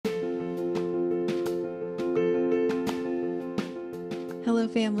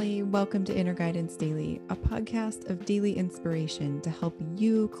Hello, family. Welcome to Inner Guidance Daily, a podcast of daily inspiration to help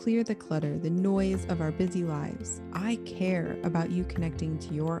you clear the clutter, the noise of our busy lives. I care about you connecting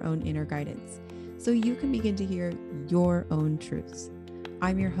to your own inner guidance so you can begin to hear your own truths.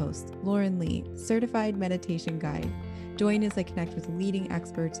 I'm your host, Lauren Lee, certified meditation guide. Join as I connect with leading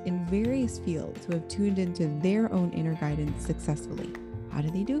experts in various fields who have tuned into their own inner guidance successfully. How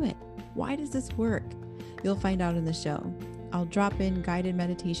do they do it? Why does this work? You'll find out in the show. I'll drop in guided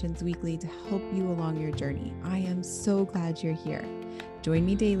meditations weekly to help you along your journey. I am so glad you're here. Join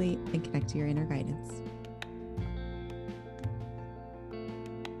me daily and connect to your inner guidance.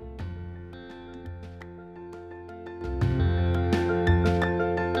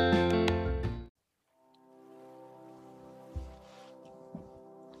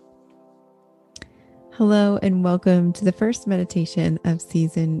 Hello and welcome to the first meditation of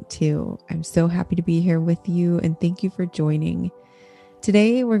season 2. I'm so happy to be here with you and thank you for joining.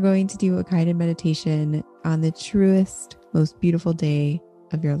 Today, we're going to do a guided meditation on the truest, most beautiful day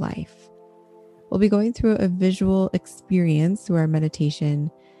of your life. We'll be going through a visual experience through our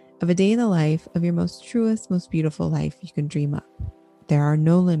meditation of a day in the life of your most truest, most beautiful life you can dream up. There are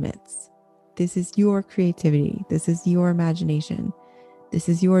no limits. This is your creativity. This is your imagination. This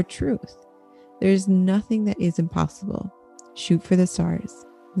is your truth. There's nothing that is impossible. Shoot for the stars.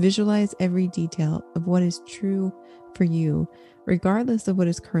 Visualize every detail of what is true for you, regardless of what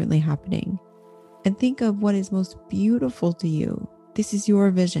is currently happening. And think of what is most beautiful to you. This is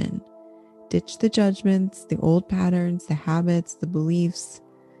your vision. Ditch the judgments, the old patterns, the habits, the beliefs.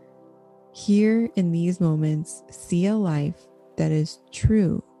 Here in these moments, see a life that is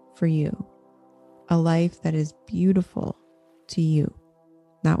true for you. A life that is beautiful to you.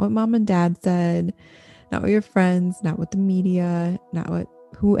 Not what mom and dad said, not what your friends, not what the media, not what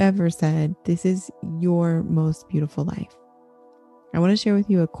whoever said. This is your most beautiful life. I want to share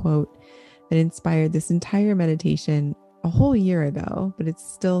with you a quote that inspired this entire meditation a whole year ago, but it's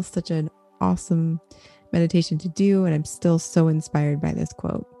still such an awesome meditation to do, and I'm still so inspired by this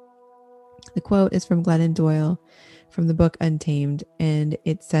quote. The quote is from Glennon Doyle from the book Untamed, and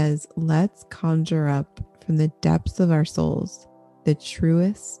it says, "Let's conjure up from the depths of our souls the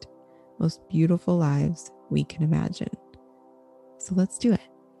truest, most beautiful lives we can imagine." So let's do it.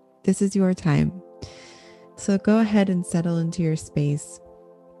 This is your time. So go ahead and settle into your space,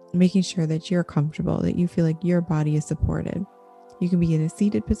 making sure that you're comfortable, that you feel like your body is supported. You can be in a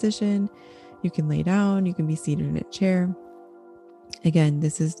seated position, you can lay down, you can be seated in a chair. Again,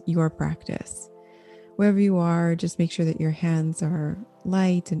 this is your practice. Wherever you are, just make sure that your hands are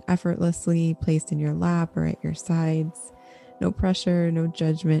light and effortlessly placed in your lap or at your sides. No pressure, no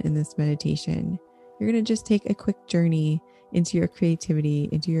judgment in this meditation. You're going to just take a quick journey into your creativity,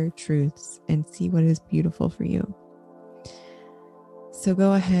 into your truths, and see what is beautiful for you. So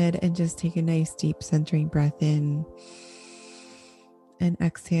go ahead and just take a nice deep centering breath in and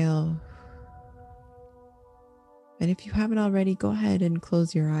exhale. And if you haven't already, go ahead and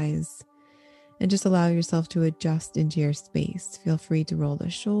close your eyes and just allow yourself to adjust into your space. Feel free to roll the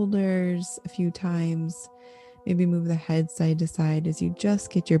shoulders a few times. Maybe move the head side to side as you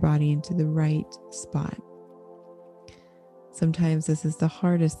just get your body into the right spot. Sometimes this is the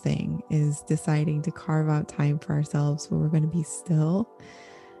hardest thing, is deciding to carve out time for ourselves where we're going to be still,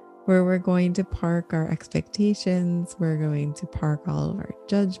 where we're going to park our expectations, we're going to park all of our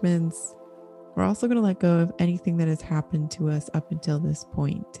judgments. We're also going to let go of anything that has happened to us up until this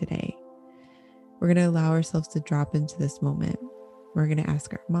point today. We're going to allow ourselves to drop into this moment. We're going to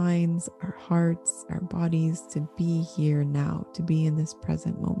ask our minds, our hearts, our bodies to be here now, to be in this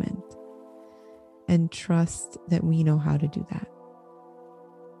present moment, and trust that we know how to do that.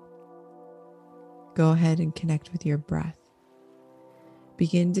 Go ahead and connect with your breath.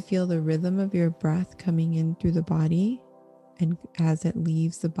 Begin to feel the rhythm of your breath coming in through the body and as it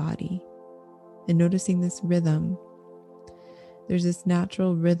leaves the body. And noticing this rhythm, there's this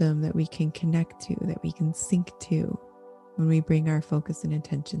natural rhythm that we can connect to, that we can sync to when we bring our focus and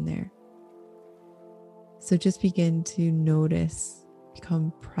attention there. So just begin to notice,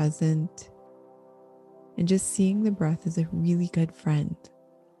 become present, and just seeing the breath as a really good friend,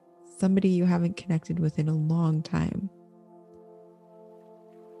 somebody you haven't connected with in a long time.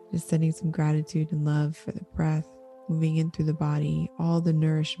 Just sending some gratitude and love for the breath, moving in through the body, all the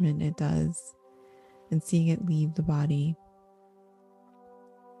nourishment it does, and seeing it leave the body.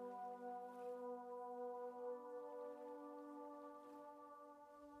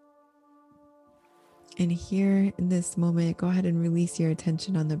 And here in this moment, go ahead and release your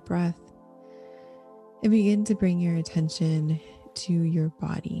attention on the breath and begin to bring your attention to your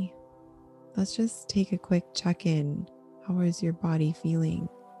body. Let's just take a quick check-in How is your body feeling?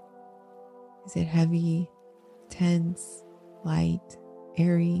 Is it heavy, tense, light,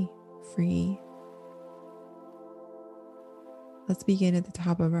 airy, free? Let's begin at the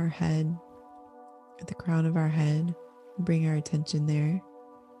top of our head, at the crown of our head. Bring our attention there.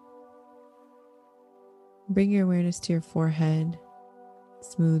 Bring your awareness to your forehead.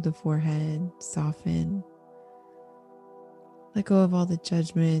 Smooth the forehead, soften. Let go of all the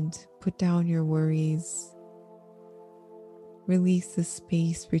judgment. Put down your worries. Release the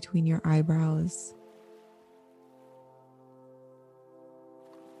space between your eyebrows.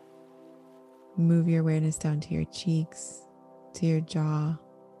 Move your awareness down to your cheeks, to your jaw.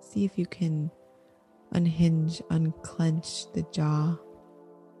 See if you can unhinge, unclench the jaw.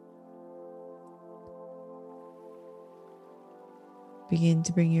 Begin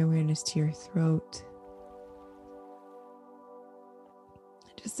to bring your awareness to your throat.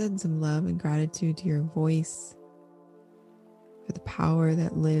 Just send some love and gratitude to your voice, for the power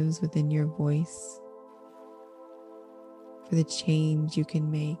that lives within your voice, for the change you can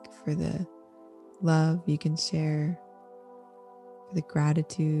make, for the love you can share, for the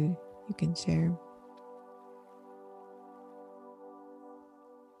gratitude you can share.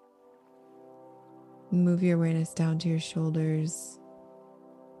 Move your awareness down to your shoulders,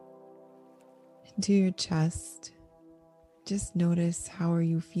 into your chest. Just notice, how are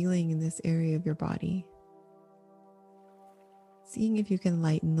you feeling in this area of your body? Seeing if you can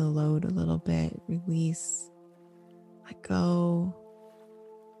lighten the load a little bit, release, let go.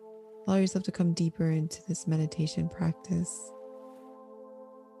 Allow yourself to come deeper into this meditation practice.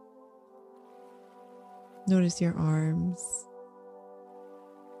 Notice your arms,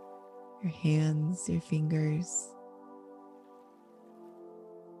 your hands, your fingers.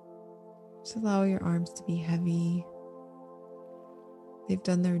 Just allow your arms to be heavy. They've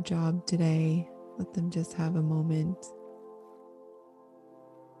done their job today. Let them just have a moment.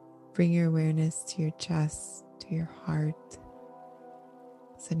 Bring your awareness to your chest, to your heart.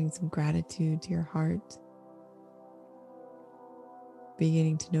 Sending some gratitude to your heart.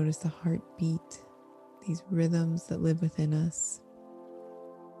 Beginning to notice the heartbeat, these rhythms that live within us.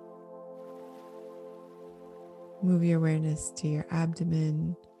 Move your awareness to your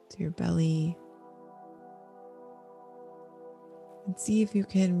abdomen, to your belly. And see if you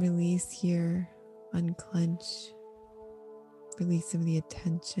can release here, unclench, release some of the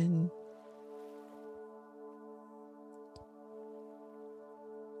attention.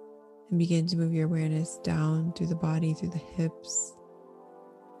 And begin to move your awareness down through the body, through the hips,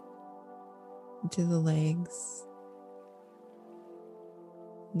 into the legs,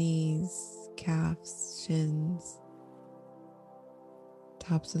 knees, calves, shins,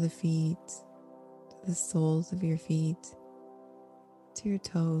 tops of the feet, to the soles of your feet, to your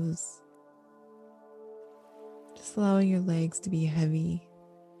toes. Just allowing your legs to be heavy,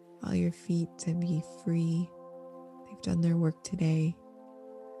 allow your feet to be free. They've done their work today.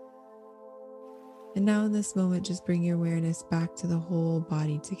 And now in this moment, just bring your awareness back to the whole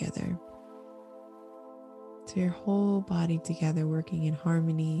body together. To your whole body together, working in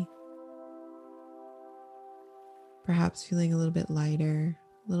harmony. Perhaps feeling a little bit lighter,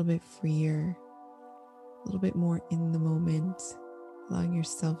 a little bit freer, a little bit more in the moment, allowing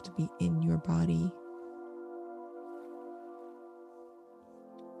yourself to be in your body.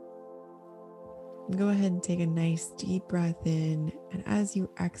 Go ahead and take a nice deep breath in, and as you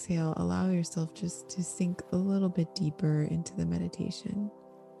exhale, allow yourself just to sink a little bit deeper into the meditation.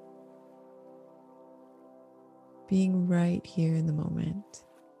 Being right here in the moment.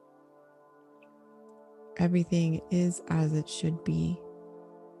 Everything is as it should be.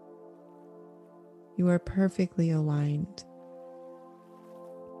 You are perfectly aligned.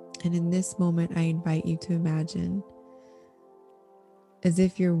 And in this moment, I invite you to imagine as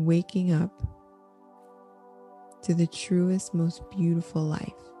if you're waking up to the truest, most beautiful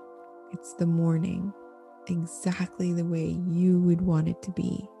life. It's the morning, exactly the way you would want it to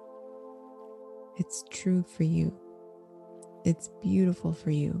be. It's true for you. It's beautiful for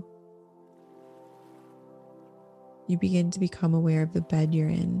you. You begin to become aware of the bed you're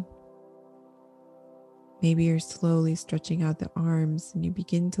in. Maybe you're slowly stretching out the arms and you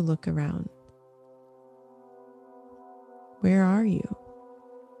begin to look around. Where are you?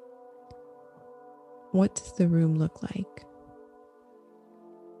 What does the room look like?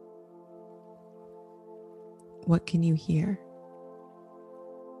 What can you hear?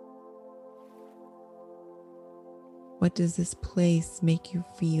 What does this place make you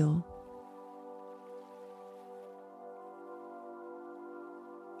feel?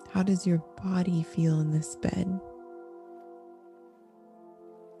 How does your body feel in this bed?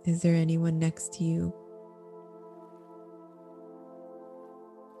 Is there anyone next to you?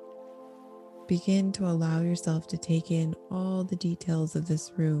 Begin to allow yourself to take in all the details of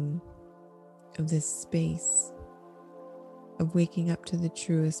this room, of this space, of waking up to the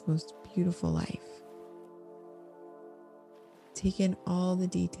truest, most beautiful life. Take in all the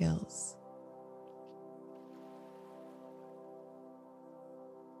details.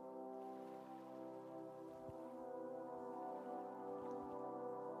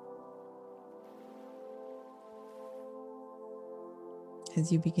 As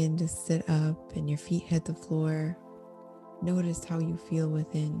you begin to sit up and your feet hit the floor, notice how you feel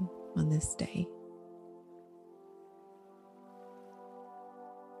within on this day.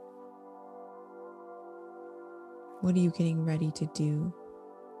 What are you getting ready to do?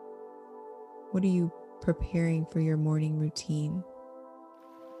 What are you preparing for your morning routine?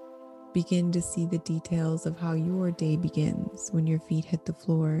 Begin to see the details of how your day begins when your feet hit the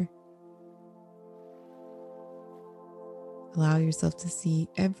floor. Allow yourself to see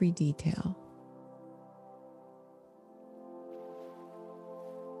every detail.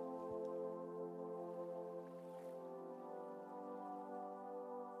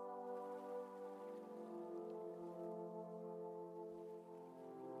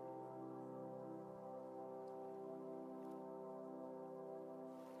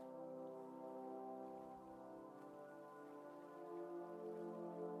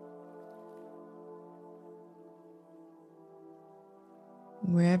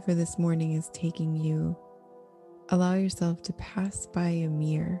 Wherever this morning is taking you, allow yourself to pass by a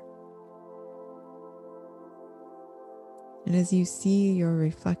mirror. And as you see your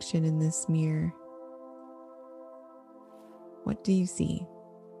reflection in this mirror, what do you see?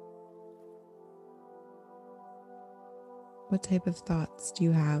 What type of thoughts do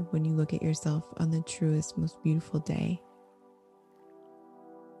you have when you look at yourself on the truest, most beautiful day?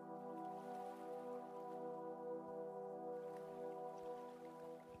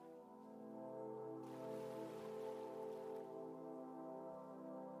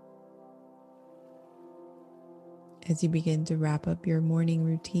 As you begin to wrap up your morning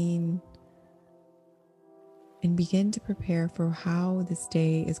routine and begin to prepare for how this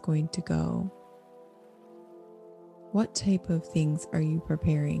day is going to go, what type of things are you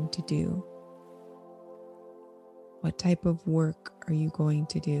preparing to do? What type of work are you going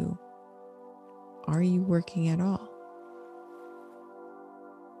to do? Are you working at all?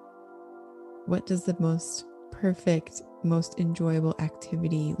 What does the most perfect, most enjoyable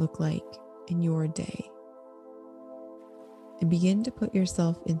activity look like in your day? And begin to put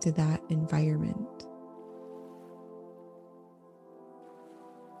yourself into that environment.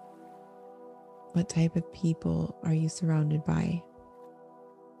 What type of people are you surrounded by?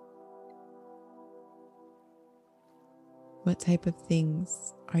 What type of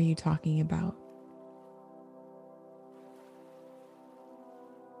things are you talking about?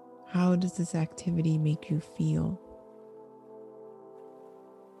 How does this activity make you feel?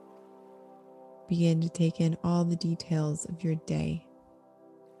 Begin to take in all the details of your day,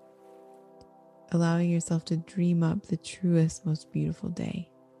 allowing yourself to dream up the truest, most beautiful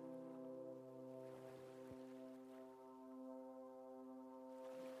day.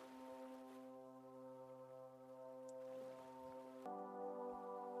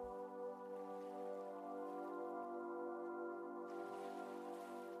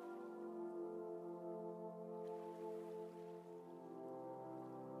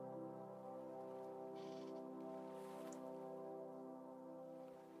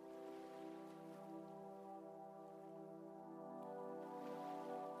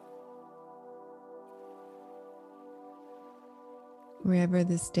 Wherever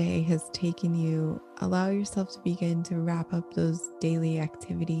this day has taken you, allow yourself to begin to wrap up those daily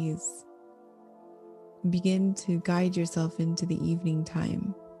activities. Begin to guide yourself into the evening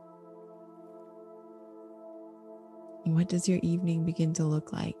time. What does your evening begin to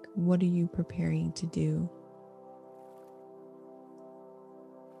look like? What are you preparing to do?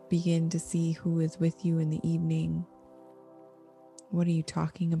 Begin to see who is with you in the evening. What are you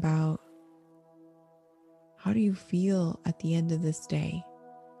talking about? How do you feel at the end of this day?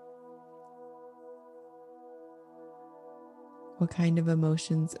 What kind of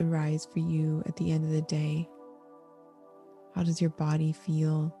emotions arise for you at the end of the day? How does your body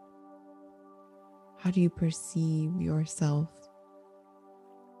feel? How do you perceive yourself?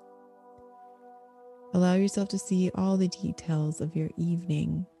 Allow yourself to see all the details of your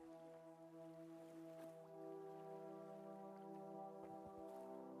evening.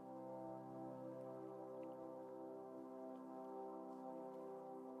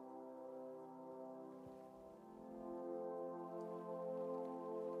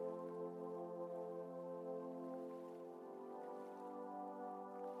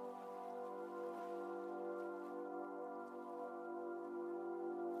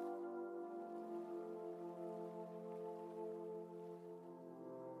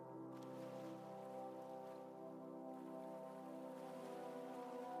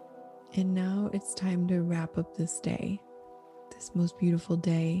 And now it's time to wrap up this day, this most beautiful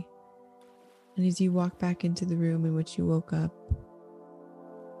day. And as you walk back into the room in which you woke up,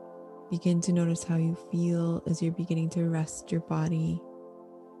 begin to notice how you feel as you're beginning to rest your body.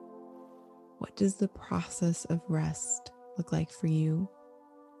 What does the process of rest look like for you?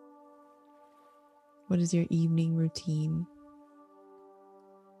 What is your evening routine?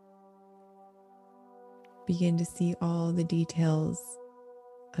 Begin to see all the details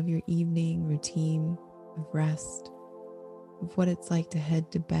of your evening routine of rest, of what it's like to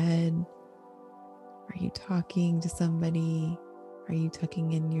head to bed. Are you talking to somebody? Are you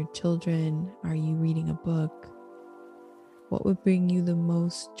tucking in your children? Are you reading a book? What would bring you the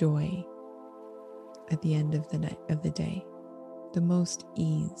most joy at the end of the day? The most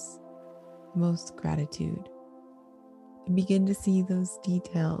ease, the most gratitude. And begin to see those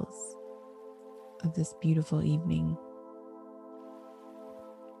details of this beautiful evening.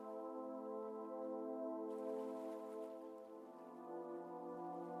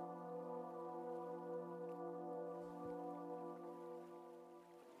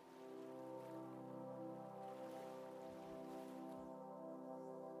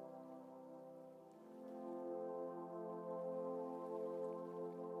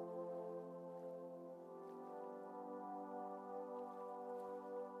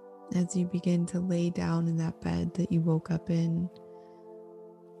 As you begin to lay down in that bed that you woke up in,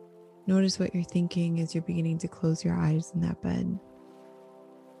 notice what you're thinking as you're beginning to close your eyes in that bed.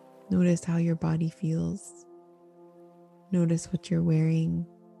 Notice how your body feels. Notice what you're wearing,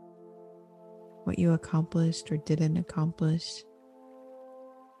 what you accomplished or didn't accomplish.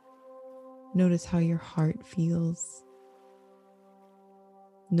 Notice how your heart feels.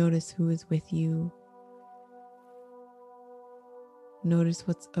 Notice who is with you. Notice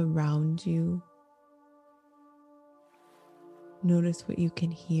what's around you. Notice what you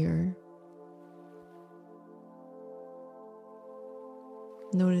can hear.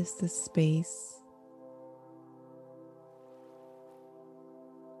 Notice the space.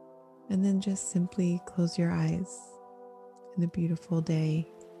 And then just simply close your eyes in a beautiful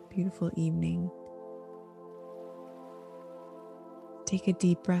day, beautiful evening. Take a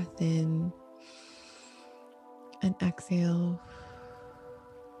deep breath in and exhale.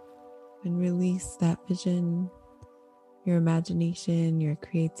 And release that vision, your imagination, your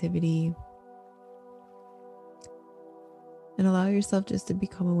creativity. And allow yourself just to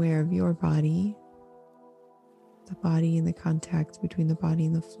become aware of your body, the body and the contact between the body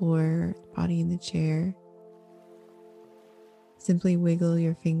and the floor, the body and the chair. Simply wiggle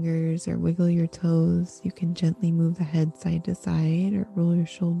your fingers or wiggle your toes. You can gently move the head side to side or roll your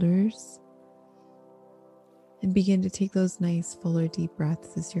shoulders. And begin to take those nice, fuller, deep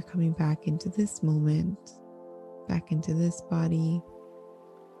breaths as you're coming back into this moment, back into this body.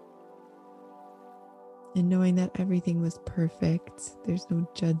 And knowing that everything was perfect, there's no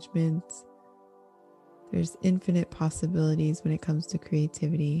judgment, there's infinite possibilities when it comes to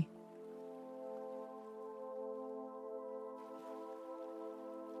creativity.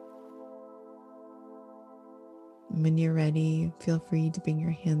 When you're ready, feel free to bring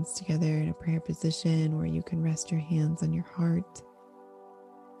your hands together in a prayer position where you can rest your hands on your heart.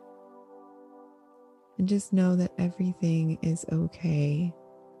 And just know that everything is okay.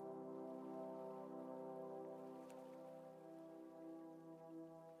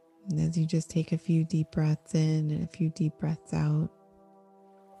 And as you just take a few deep breaths in and a few deep breaths out,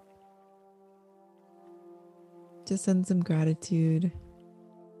 just send some gratitude,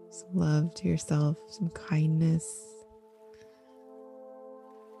 some love to yourself, some kindness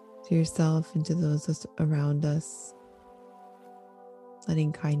to yourself and to those around us.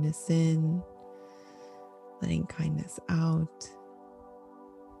 Letting kindness in, letting kindness out.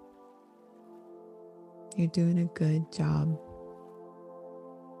 You're doing a good job.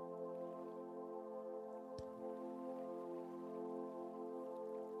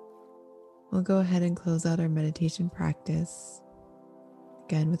 We'll go ahead and close out our meditation practice.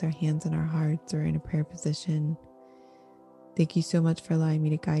 Again, with our hands on our hearts or in a prayer position. Thank you so much for allowing me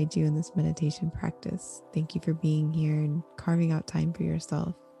to guide you in this meditation practice. Thank you for being here and carving out time for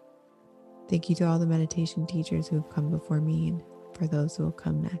yourself. Thank you to all the meditation teachers who have come before me and for those who will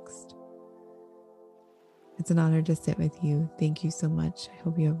come next. It's an honor to sit with you. Thank you so much. I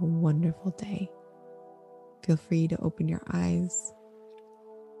hope you have a wonderful day. Feel free to open your eyes.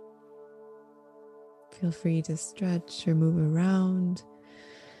 Feel free to stretch or move around.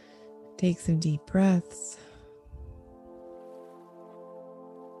 Take some deep breaths.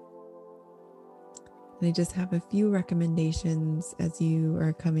 And I just have a few recommendations as you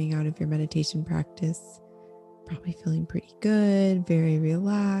are coming out of your meditation practice. probably feeling pretty good, very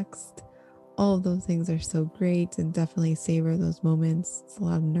relaxed. All of those things are so great, and definitely savor those moments. It's a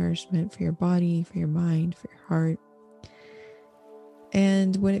lot of nourishment for your body, for your mind, for your heart.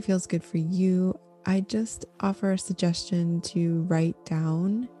 And when it feels good for you, I just offer a suggestion to write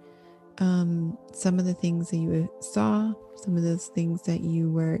down some of the things that you saw, some of those things that you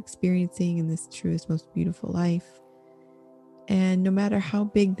were experiencing in this truest, most beautiful life. And no matter how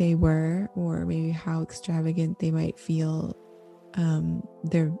big they were, or maybe how extravagant they might feel,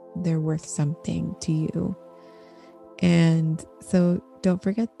 they're worth something to you. And so don't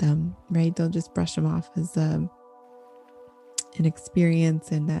forget them, right? Don't just brush them off as an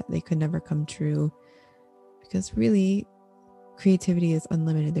experience and that they could never come true, because really creativity is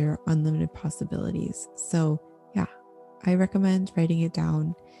unlimited. There are unlimited possibilities. So yeah, I recommend writing it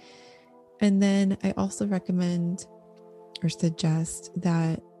down. And then I also recommend or suggest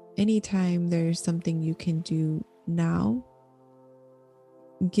that anytime there's something you can do now,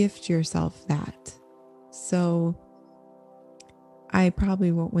 gift yourself that. So I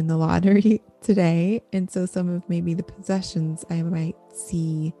probably won't win the lottery today. And so some of maybe the possessions I might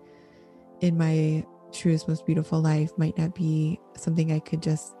see in my truest, most beautiful life might not be something I could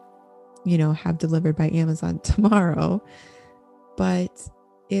just, have delivered by Amazon tomorrow. But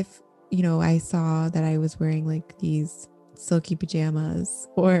if, I saw that I was wearing like these silky pajamas,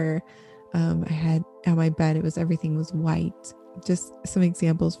 or I had on my bed, everything was white. Just some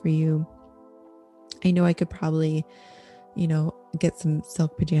examples for you. I know I could probably, get some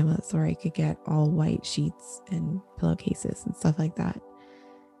silk pajamas, or I could get all white sheets and pillowcases and stuff like that.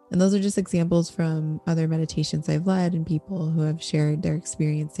 And those are just examples from other meditations I've led and people who have shared their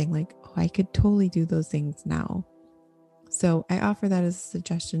experience saying like, oh, I could totally do those things now. So I offer that as a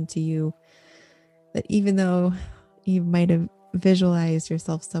suggestion to you, that even though you might have visualized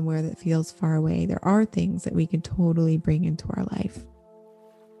yourself somewhere that feels far away, there are things that we can totally bring into our life.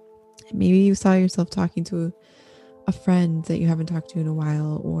 Maybe you saw yourself talking to a friend that you haven't talked to in a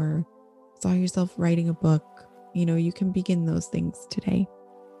while, or saw yourself writing a book. You can begin those things today.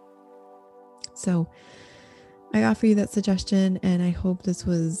 So I offer you that suggestion, and I hope this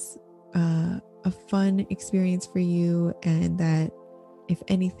was a fun experience for you, and that if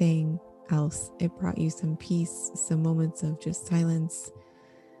anything else, it brought you some peace, some moments of just silence,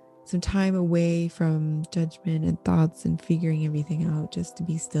 some time away from judgment and thoughts and figuring everything out, just to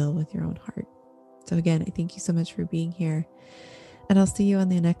be still with your own heart. So again, I thank you so much for being here, and I'll see you on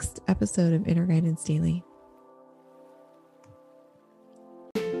the next episode of Inner Guidance Daily.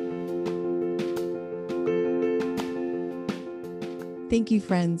 Thank you,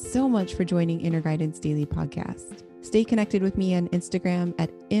 friends, so much for joining Inner Guidance Daily podcast. Stay connected with me on Instagram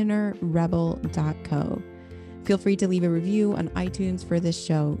at innerrebel.co. Feel free to leave a review on iTunes for this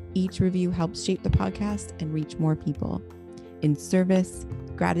show. Each review helps shape the podcast and reach more people. In service,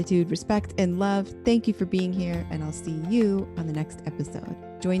 gratitude, respect, and love, thank you for being here, and I'll see you on the next episode.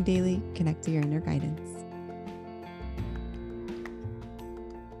 Join daily, connect to your inner guidance.